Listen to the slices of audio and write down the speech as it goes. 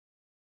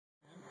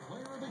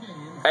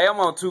Hey, I'm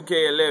on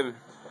 2K11.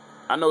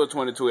 I know it's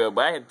 2012,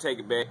 but I had to take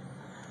it back.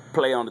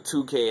 Play on the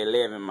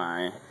 2K11,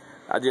 man.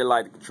 I just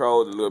like the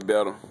controls a little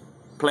better.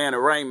 Playing a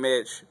rank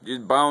match,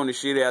 just bone the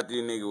shit out this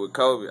nigga with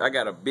COVID. I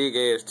got a big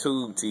ass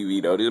tube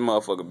TV though. This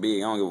motherfucker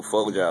big. I don't give a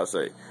fuck what y'all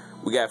say.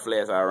 We got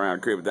flats all around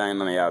the crib, but ain't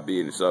none of y'all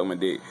business. Suck my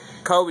dick.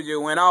 COVID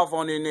just went off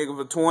on this nigga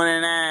for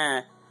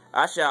 29.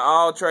 I shot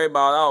all trade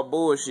balls, all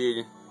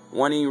bullshitting.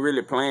 Wasn't even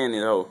really playing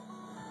this hoe.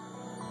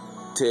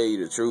 Tell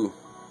you the truth.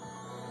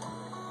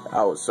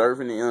 I was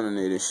surfing the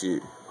internet and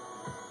shit.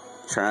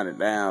 Trying to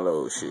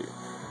download shit.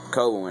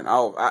 COVID went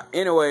off.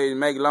 Anyways,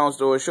 make a long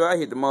story short, I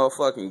hit the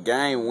motherfucking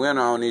game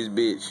winner on this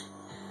bitch.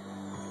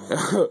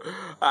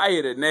 I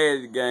hit a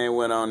nasty game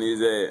winner on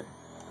his ass.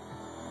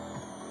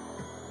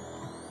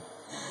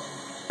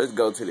 Let's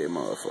go to that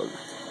motherfucker.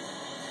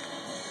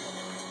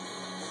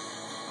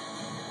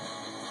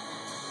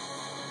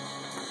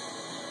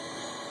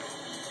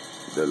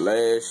 The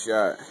last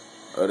shot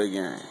of the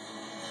game.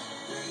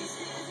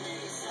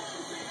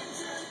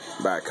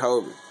 By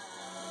Kobe.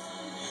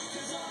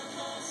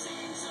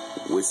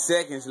 With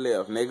seconds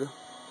left, nigga.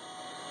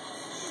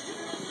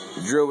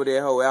 Dribble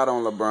that hoe out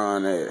on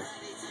LeBron ass.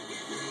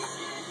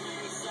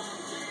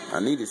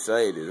 I need to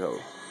save this hoe.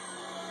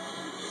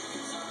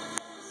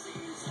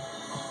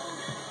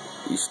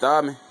 You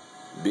stop me?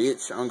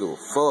 Bitch, I don't give a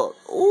fuck.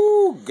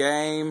 Ooh,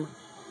 game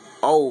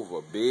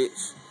over,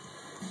 bitch.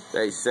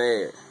 They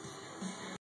sad.